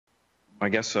I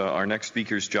guess our next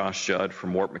speaker is Josh Judd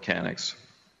from Warp Mechanics.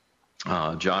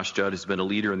 Josh Judd has been a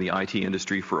leader in the IT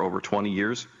industry for over 20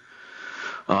 years,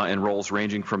 in roles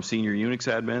ranging from senior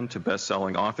Unix admin to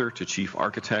best-selling author to chief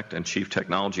architect and chief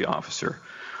technology officer.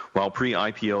 While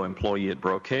pre-IPO employee at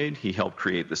Brocade, he helped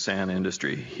create the SAN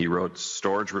industry. He wrote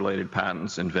storage-related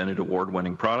patents, invented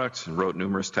award-winning products, and wrote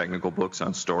numerous technical books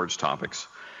on storage topics.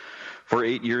 For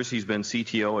 8 years, he's been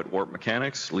CTO at Warp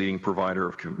Mechanics, leading provider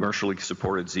of commercially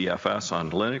supported ZFS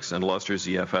on Linux and Lustre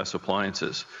ZFS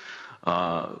appliances.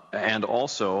 And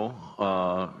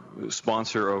also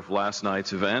sponsor of last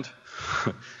night's event.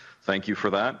 Thank you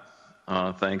for that.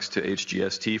 Thanks to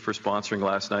HGST for sponsoring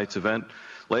last night's event.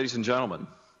 Ladies and gentlemen,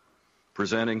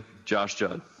 presenting Josh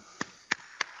Judd.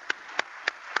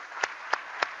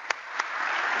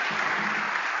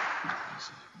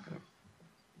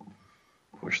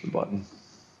 Push the button.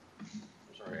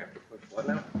 Sorry, I have to push what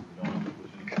now?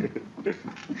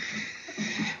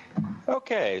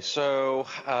 Okay, so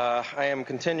I am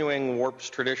continuing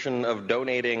Warp's tradition of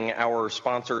donating our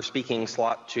sponsor speaking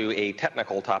slot to a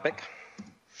technical topic.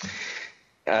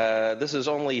 This is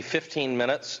only 15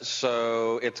 minutes,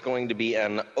 so it's going to be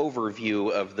an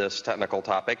overview of this technical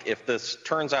topic. If this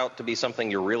turns out to be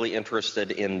something you're really interested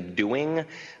in doing,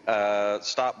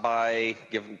 stop by,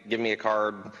 give me a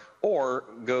card, or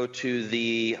go to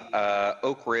the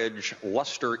Oak Ridge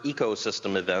Lustre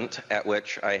ecosystem event, at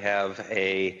which I have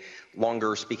a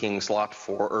longer speaking slot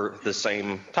for the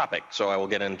same topic. So I will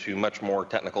get into much more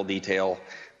technical detail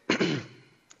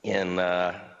in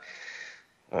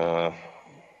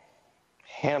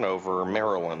Hanover,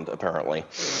 Maryland, apparently.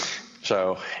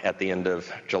 So at the end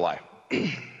of July.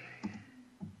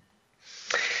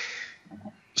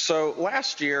 So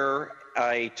last year,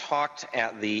 I talked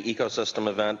at the ecosystem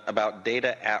event about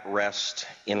data at rest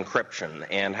encryption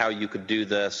and how you could do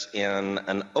this in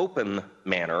an open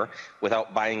manner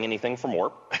without buying anything from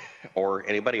Warp or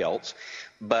anybody else,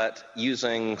 but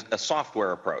using a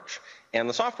software approach. And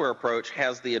the software approach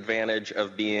has the advantage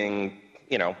of being,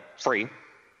 free.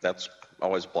 That's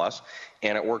always a plus,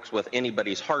 and it works with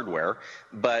anybody's hardware,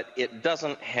 but it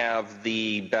doesn't have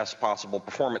the best possible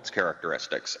performance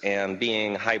characteristics. And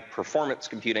being high performance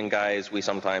computing guys, we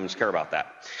sometimes care about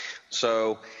that.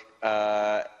 So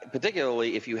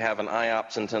particularly if you have an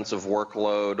IOPS intensive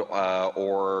workload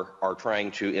or are trying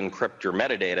to encrypt your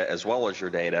metadata as well as your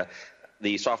data,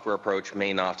 the software approach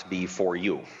may not be for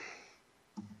you.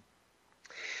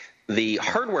 The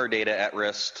hardware data at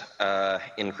rest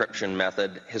encryption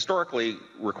method historically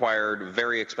required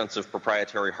very expensive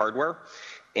proprietary hardware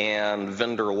and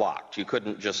vendor locked. You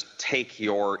couldn't just take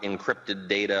your encrypted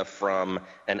data from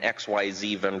an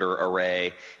XYZ vendor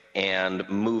array and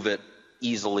move it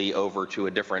easily over to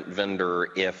a different vendor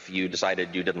if you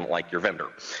decided you didn't like your vendor.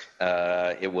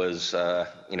 It was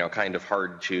kind of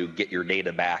hard to get your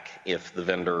data back if the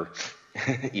vendor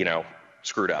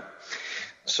screwed up.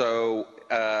 So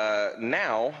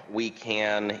now we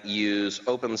can use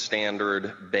open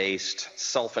standard based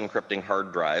self-encrypting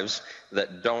hard drives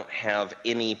that don't have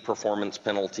any performance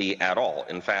penalty at all.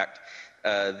 In fact,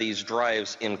 these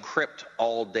drives encrypt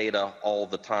all data all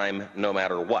the time, no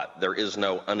matter what. There is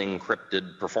no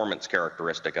unencrypted performance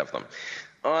characteristic of them.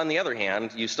 On the other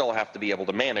hand, you still have to be able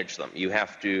to manage them. You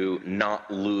have to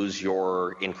not lose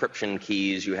your encryption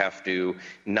keys. You have to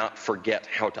not forget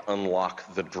how to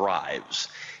unlock the drives.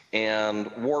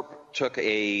 And Warp took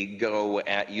a go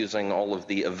at using all of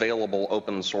the available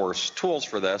open source tools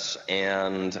for this,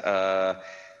 and there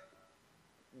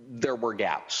were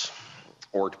gaps.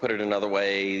 Or to put it another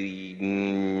way,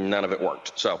 none of it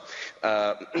worked. So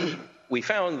we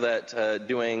found that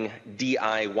doing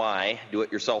DIY,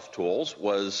 do-it-yourself tools,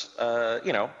 was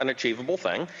an achievable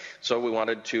thing. So we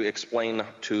wanted to explain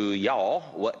to y'all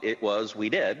what it was we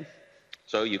did,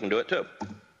 so you can do it too.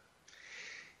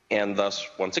 And thus,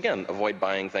 once again, avoid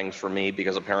buying things from me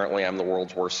because apparently I'm the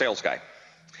world's worst sales guy.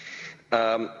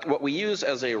 What we use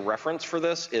as a reference for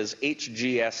this is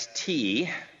HGST,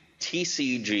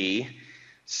 TCG,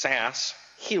 SAS,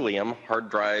 Helium hard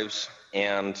drives,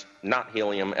 and not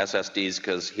Helium SSDs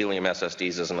because Helium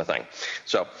SSDs isn't a thing.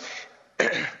 So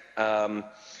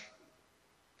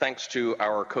thanks to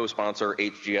our co-sponsor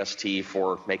HGST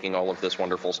for making all of this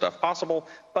wonderful stuff possible,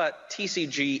 but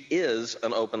TCG is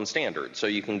an open standard, so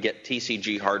you can get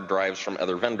TCG hard drives from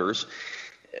other vendors.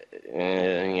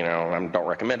 I don't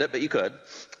recommend it, but you could,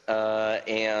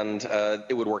 and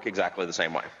it would work exactly the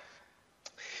same way.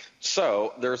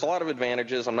 So there's a lot of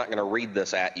advantages. I'm not going to read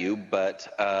this at you, but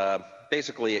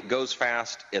basically it goes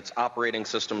fast, it's operating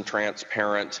system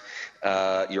transparent,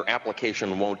 your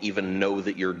application won't even know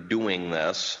that you're doing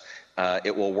this.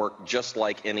 It will work just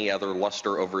like any other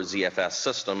Lustre over ZFS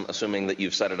system, assuming that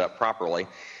you've set it up properly.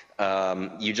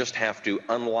 You just have to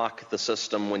unlock the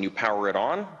system when you power it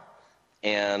on,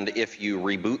 and if you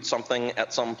reboot something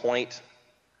at some point,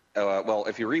 well,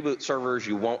 if you reboot servers,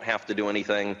 you won't have to do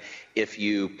anything. If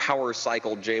you power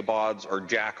cycle JBODs or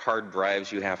jack hard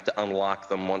drives, you have to unlock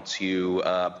them once you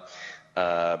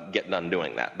get done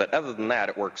doing that. But other than that,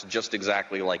 it works just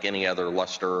exactly like any other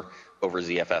Lustre over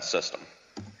ZFS system.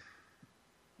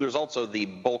 There's also the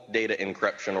bulk data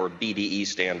encryption, or BDE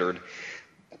standard.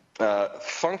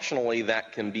 Functionally,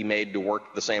 that can be made to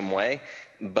work the same way,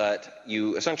 but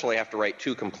you essentially have to write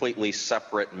two completely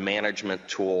separate management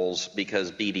tools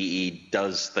because BDE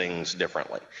does things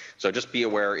differently. So just be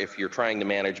aware, if you're trying to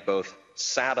manage both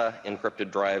SATA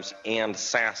encrypted drives and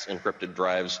SAS encrypted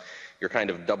drives, you're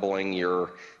kind of doubling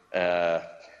your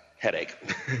headache.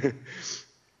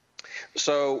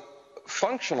 So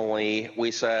functionally, we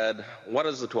said, what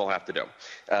does the tool have to do?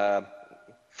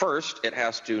 First, it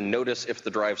has to notice if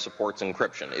the drive supports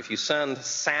encryption. If you send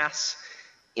SAS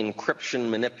encryption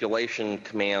manipulation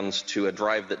commands to a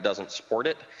drive that doesn't support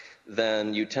it,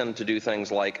 then you tend to do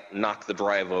things like knock the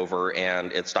drive over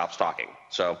and it stops talking.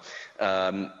 So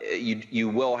you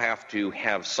will have to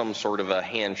have some sort of a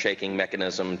handshaking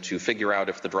mechanism to figure out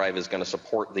if the drive is going to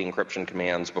support the encryption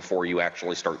commands before you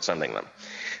actually start sending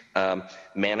them.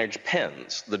 Manage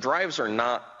pins. The drives are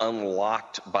not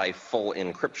unlocked by full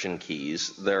encryption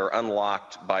keys. They're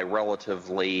unlocked by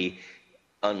relatively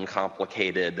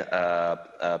uncomplicated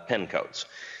pin codes.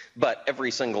 But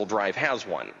every single drive has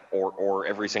one, or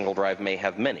every single drive may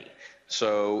have many.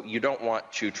 So you don't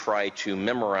want to try to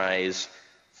memorize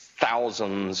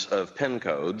thousands of pin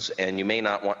codes, and you may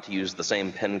not want to use the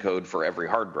same pin code for every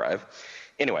hard drive.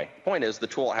 Anyway, the point is the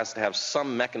tool has to have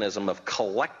some mechanism of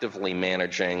collectively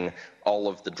managing all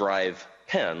of the drive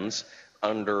pins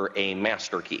under a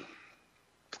master key.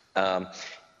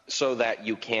 So that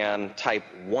you can type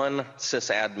one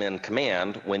sysadmin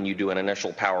command when you do an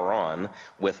initial power on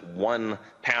with one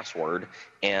password,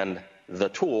 and the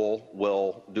tool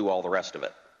will do all the rest of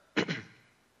it.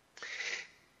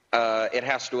 It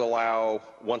has to allow,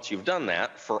 once you've done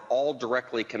that, for all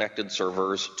directly connected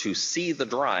servers to see the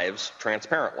drives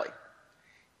transparently.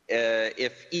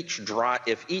 If each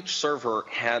server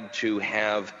had to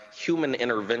have human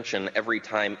intervention every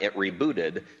time it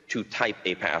rebooted to type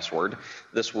a password,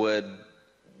 this would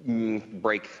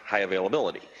break high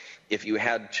availability. If you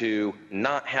had to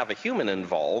not have a human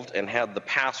involved and had the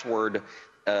password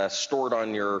stored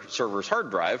on your server's hard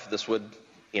drive, this would,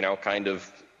 kind of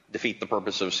defeat the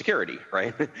purpose of security,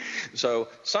 right? So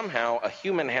somehow a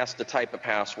human has to type a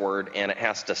password, and it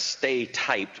has to stay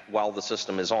typed while the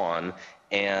system is on,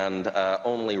 and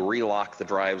only relock the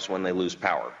drives when they lose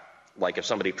power. Like if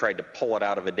somebody tried to pull it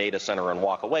out of a data center and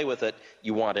walk away with it,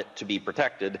 you want it to be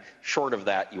protected. Short of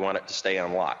that, you want it to stay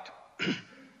unlocked.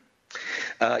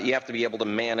 You have to be able to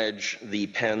manage the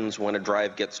pins when a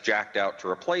drive gets jacked out to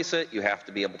replace it. You have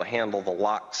to be able to handle the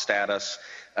lock status.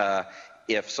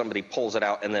 If somebody pulls it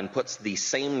out and then puts the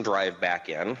same drive back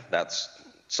in, that's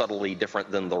subtly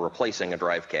different than the replacing a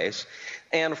drive case.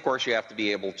 And of course, you have to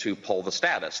be able to pull the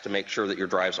status to make sure that your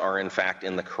drives are in fact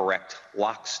in the correct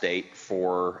lock state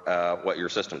for what your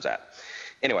system's at.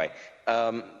 Anyway,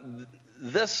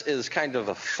 this is kind of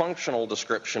a functional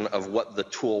description of what the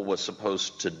tool was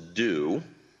supposed to do.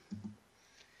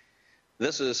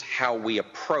 This is how we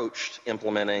approached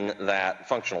implementing that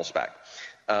functional spec.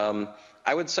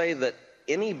 I would say that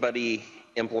anybody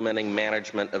implementing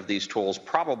management of these tools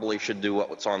probably should do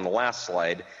what's on the last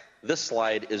slide. This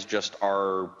slide is just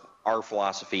our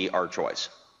philosophy, our choice.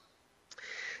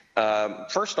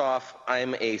 First off,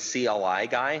 I'm a CLI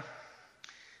guy.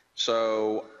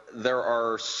 So there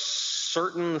are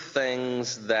certain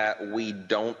things that we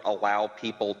don't allow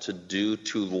people to do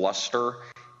to Lustre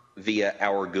via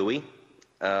our GUI.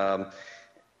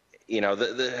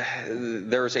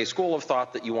 There's a school of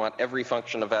thought that you want every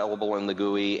function available in the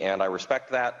GUI, and I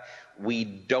respect that. We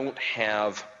don't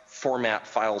have format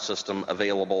file system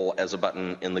available as a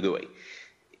button in the GUI.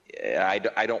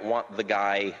 I don't want the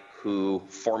guy who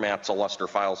formats a Lustre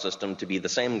file system to be the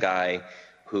same guy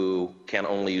who can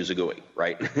only use a GUI,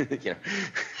 right? Yeah.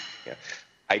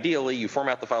 Ideally, you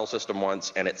format the file system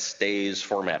once and it stays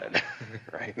formatted,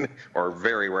 right? Or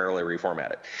very rarely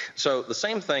reformatted. So the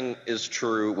same thing is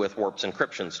true with Warp's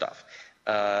encryption stuff.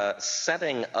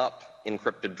 Setting up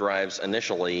encrypted drives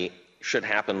initially should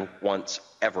happen once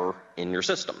ever in your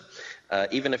system.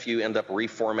 Even if you end up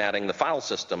reformatting the file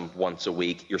system once a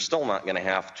week, you're still not going to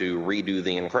have to redo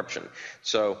the encryption.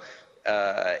 So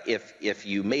if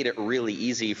you made it really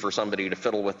easy for somebody to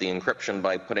fiddle with the encryption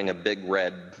by putting a big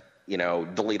red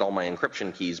delete all my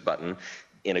encryption keys button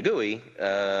in a GUI,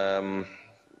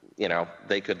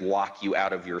 they could lock you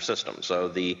out of your system. So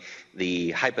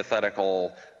the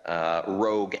hypothetical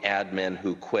rogue admin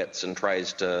who quits and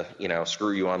tries to,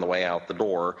 screw you on the way out the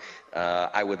door,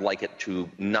 I would like it to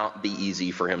not be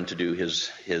easy for him to do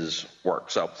his work.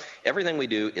 So everything we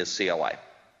do is CLI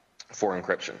for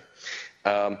encryption.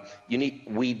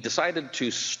 We decided to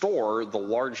store the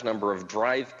large number of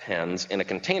drive pins in a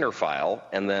container file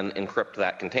and then encrypt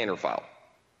that container file.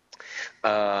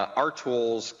 Our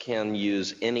tools can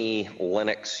use any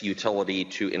Linux utility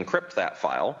to encrypt that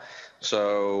file.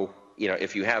 So,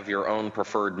 if you have your own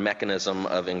preferred mechanism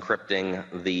of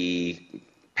encrypting the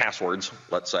passwords,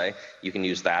 let's say, you can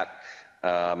use that.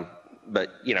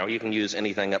 But, you can use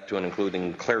anything up to and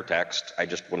including clear text. I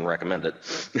just wouldn't recommend it.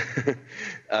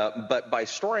 But by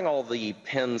storing all the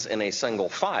pins in a single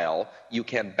file, you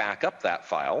can back up that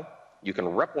file. You can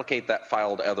replicate that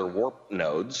file to other warp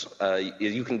nodes.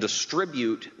 You can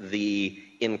distribute the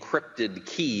encrypted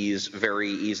keys very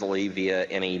easily via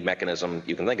any mechanism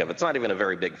you can think of. It's not even a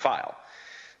very big file.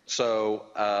 So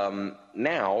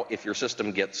now, if your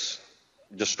system gets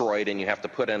destroyed and you have to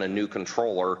put in a new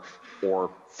controller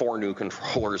or 4 new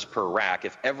controllers per rack,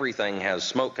 if everything has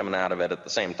smoke coming out of it at the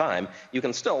same time, you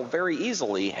can still very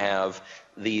easily have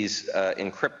these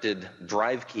encrypted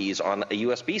drive keys on a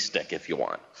USB stick if you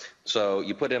want. So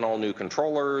you put in all new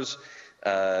controllers,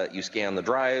 you scan the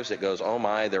drives, it goes, oh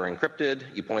my, they're encrypted.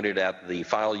 You point it at the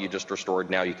file you just restored,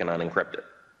 now you can unencrypt it.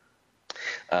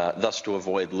 Thus to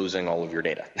avoid losing all of your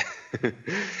data.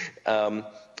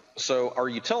 So our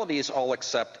utilities all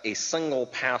accept a single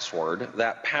password.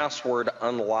 That password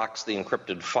unlocks the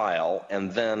encrypted file,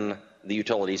 and then the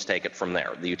utilities take it from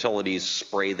there. The utilities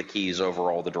spray the keys over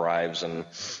all the drives and,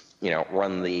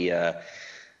 run the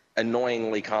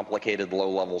annoyingly complicated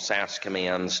low-level SAS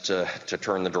commands to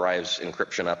turn the drive's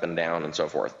encryption up and down and so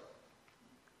forth.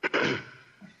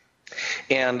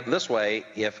 And this way,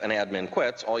 if an admin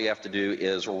quits, all you have to do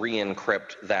is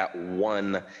re-encrypt that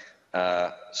one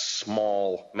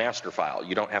small master file.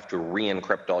 You don't have to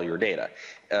re-encrypt all your data.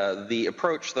 The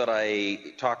approach that I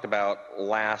talked about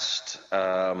last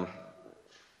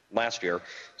year,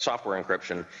 software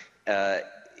encryption,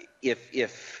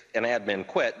 if an admin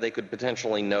quit, they could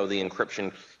potentially know the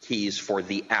encryption keys for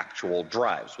the actual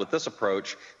drives. With this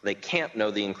approach, they can't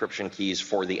know the encryption keys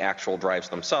for the actual drives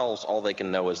themselves. All they can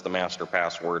know is the master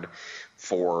password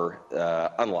for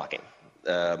unlocking.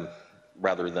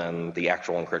 Rather than the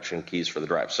actual encryption keys for the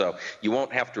drive. So you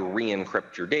won't have to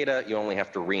re-encrypt your data, you only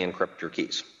have to re-encrypt your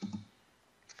keys.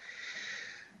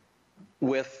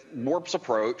 With Warp's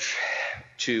approach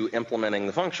to implementing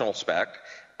the functional spec,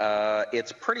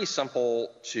 it's pretty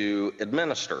simple to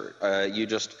administer. You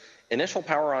just initial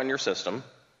power on your system.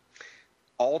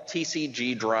 All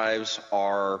TCG drives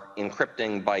are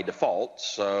encrypting by default,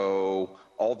 so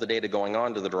all the data going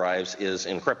on to the drives is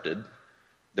encrypted.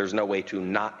 There's no way to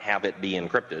not have it be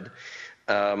encrypted.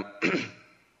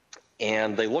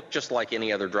 And they look just like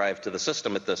any other drive to the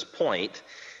system at this point.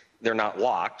 They're not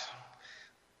locked.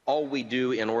 All we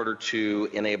do in order to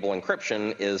enable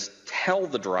encryption is tell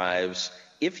the drives,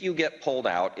 if you get pulled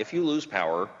out, if you lose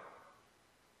power,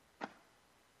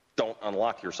 don't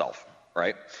unlock yourself,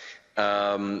 right?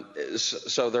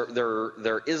 So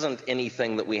there isn't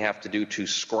anything that we have to do to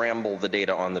scramble the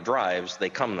data on the drives. They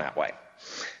come that way.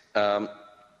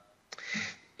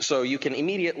 So you can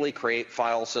immediately create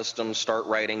file systems, start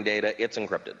writing data, it's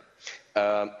encrypted.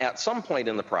 At some point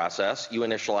in the process, you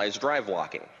initialize drive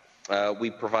locking.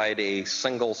 We provide a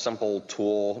single simple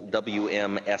tool,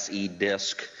 WMSE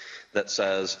disk, that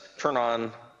says turn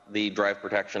on the drive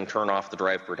protection, turn off the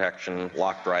drive protection,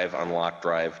 lock drive, unlock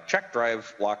drive, check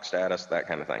drive, lock status, that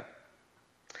kind of thing.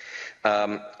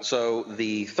 So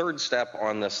the third step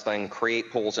on this thing,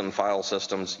 create pools in file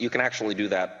systems, you can actually do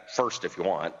that first if you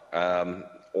want,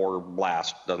 or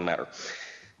last, doesn't matter.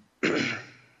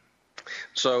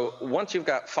 So once you've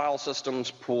got file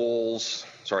systems, pools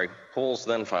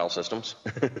then file systems,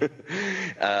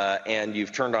 and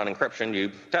you've turned on encryption,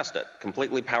 you test it.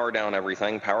 Completely power down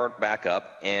everything, power it back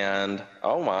up, and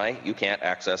oh my, you can't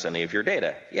access any of your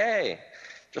data. Yay!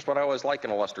 Just what I always like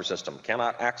in a Lustre system,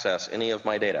 cannot access any of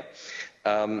my data.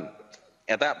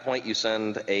 At that point, you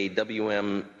send a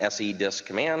WMSE disk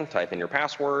command, type in your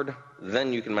password,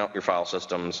 then you can mount your file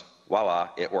systems. Voila,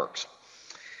 it works.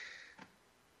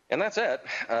 And that's it.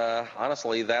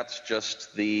 Honestly, that's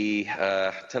just the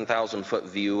 10,000-foot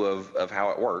view of how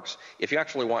it works. If you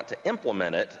actually want to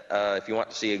implement it, if you want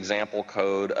to see example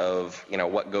code of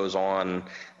what goes on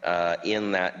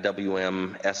in that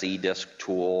WMSE disk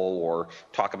tool, or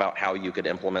talk about how you could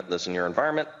implement this in your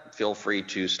environment, feel free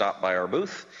to stop by our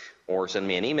booth, or send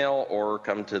me an email, or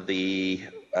come to the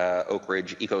Oak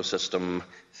Ridge ecosystem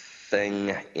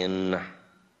thing in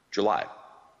July.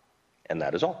 And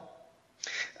that is all.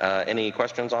 Any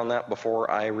questions on that before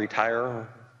I retire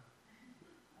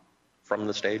from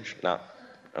the stage? Not,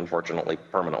 unfortunately,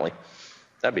 permanently.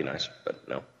 That'd be nice, but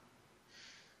no.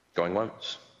 Going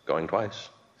once, going twice,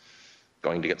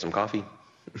 going to get some coffee.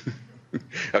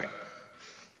 Okay,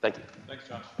 thank you. Thanks,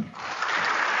 Josh.